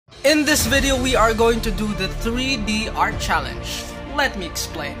In this video, we are going to do the 3D art challenge. Let me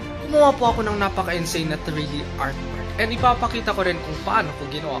explain. Gumawa po ako ng napaka-insane na 3D artwork. And ipapakita ko rin kung paano ko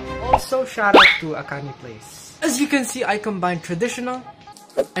ginawa. Also, shout out to Akane Place. As you can see, I combine traditional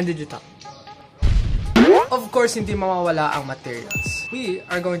and digital. Of course, hindi mawawala ang materials. We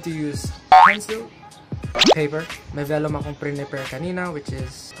are going to use pencil, paper. May vellum akong prepare kanina, which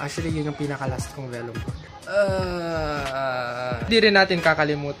is actually yun yung pinaka-last kong vellum board. Hindi rin natin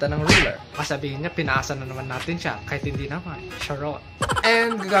kakalimutan ng ruler. Kasabihin niya, pinaasa na naman natin siya. Kahit hindi naman. Charot.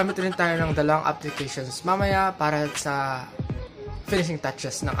 And gagamit rin tayo ng dalawang applications mamaya para sa finishing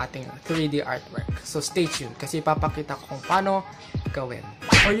touches ng ating 3D artwork. So stay tuned kasi ipapakita ko kung paano gawin.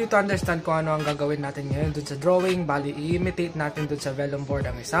 For you to understand kung ano ang gagawin natin ngayon dun sa drawing, bali i-imitate natin dun sa vellum board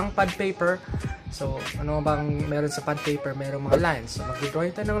ang isang pad paper. So ano bang meron sa pad paper? Merong mga lines. So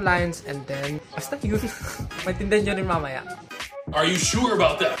mag-drawing tayo ng lines and then basta yun. Maintindihan nyo rin mamaya. Are you sure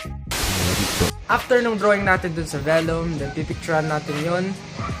about that? After nung drawing natin dun sa vellum, then pipicturean natin yun.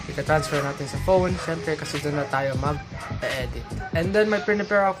 Ika-transfer natin sa phone. Siyempre kasi dun na tayo mag-edit. And then may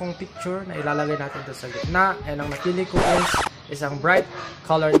prepare akong picture na ilalagay natin dun sa gitna. And ang napili ko is isang bright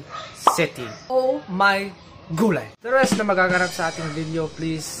colored city. Oh my gulay! The rest na magaganap sa ating video,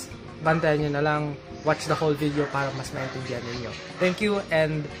 please bantayan nyo na lang. Watch the whole video para mas maintindihan ninyo. Thank you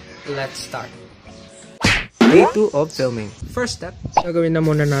and let's start. Day 2 of filming. First step, gagawin na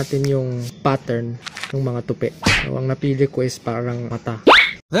muna natin yung pattern ng mga tupi. So, ang napili ko is parang mata.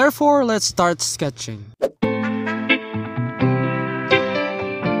 Therefore, let's start sketching.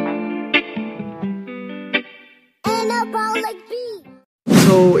 Anabolic Beatz.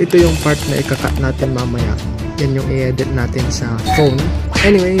 So, ito yung part na ikakat natin mamaya. Yan yung i-edit natin sa phone.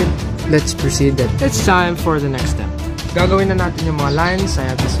 Anyway, let's proceed. It's time for the next step. Gagawin na natin yung mga lines. I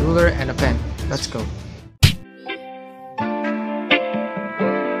have this ruler and a pen. Let's go.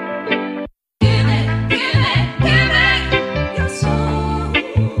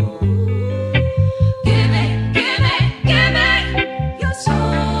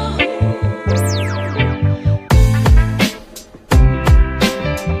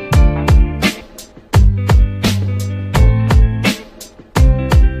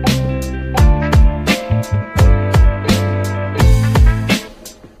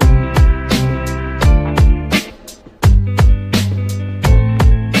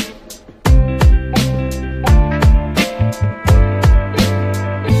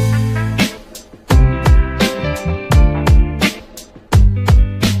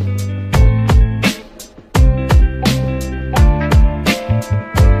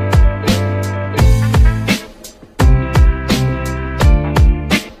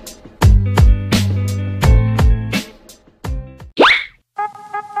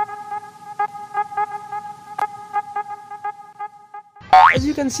 As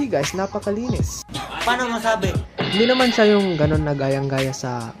you can see guys, napakalinis. Paano masabi? Hindi naman siya yung ganun na gayang-gaya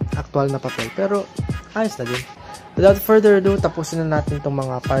sa aktual na papel, pero ayos na din. Without further ado, tapusin na natin itong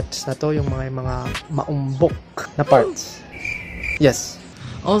mga parts na to, yung mga maumbok na parts. Yes.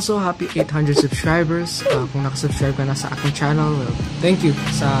 Also, happy 800 subscribers. Kung nakasubscribe ka na sa aking channel, well, thank you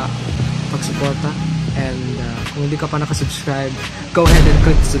sa pagsuporta. And kung hindi ka pa nakasubscribe, go ahead and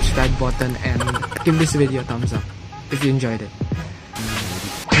click the subscribe button and give this video a thumbs up if you enjoyed it.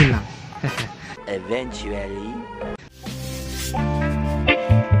 Lang. Eventually.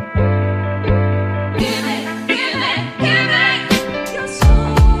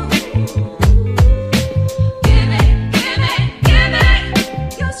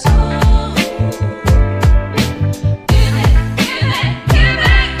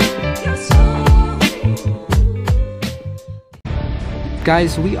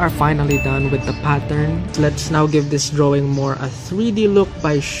 Guys, we are finally done with the pattern. Let's now give this drawing more a 3D look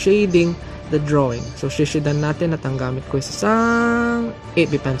by shading the drawing. So, shishidan natin at ang gamit ko is isang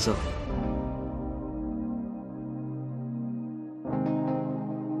 8B pencil.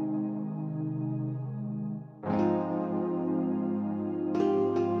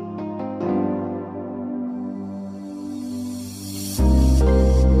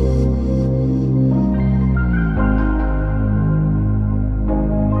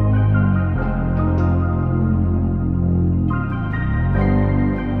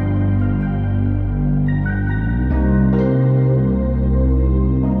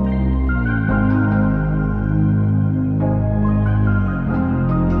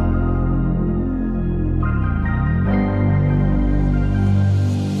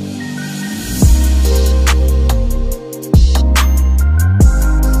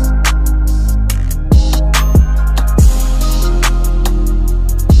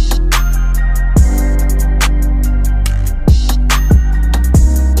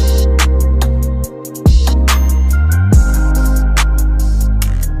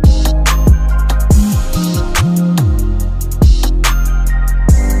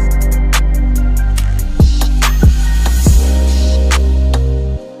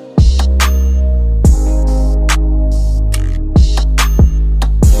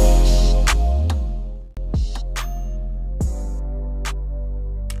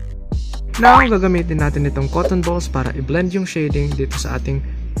 Now, gagamitin natin itong cotton balls para i-blend yung shading dito sa ating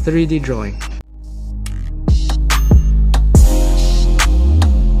 3D drawing.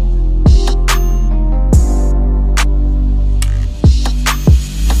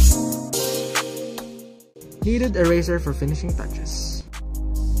 Needed eraser for finishing touches.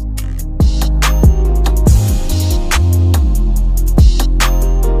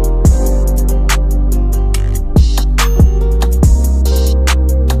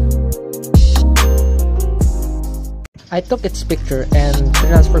 I took its picture and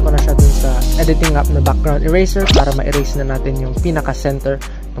transfer ko na siya dun sa editing app na background eraser para ma-erase na natin yung pinaka-center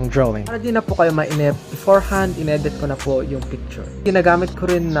ng drawing. Para di na po kayo mainip, beforehand, in-edit ko na po yung picture. Ginagamit ko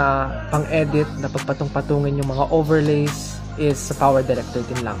rin na pang-edit na pagpatong-patungin yung mga overlays is sa Power Director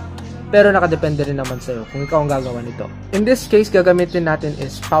din lang. Pero nakadepende rin naman sa'yo kung ikaw ang gagawa nito. In this case, gagamitin natin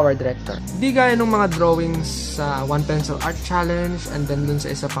is Power Director. Di gaya ng mga drawings sa One Pencil Art Challenge and then dun sa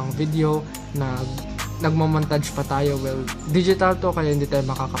isa pang video na nagmamontage pa tayo. Well, digital to kaya hindi tayo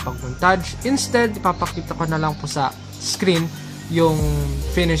makakapag-montage. Instead, ipapakita ko na lang po sa screen yung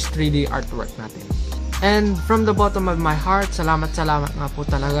finished 3D artwork natin. And from the bottom of my heart, salamat nga po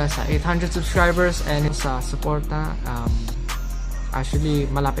talaga sa 800 subscribers and sa suporta. Actually,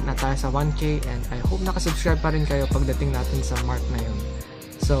 malapit na tayo sa 1K and I hope nakasubscribe pa rin kayo pagdating natin sa mark na yun.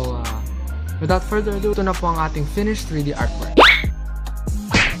 So, without further ado, ito na po ang ating finished 3D artwork.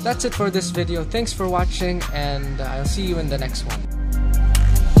 That's it for this video. Thanks for watching and I'll see you in the next one.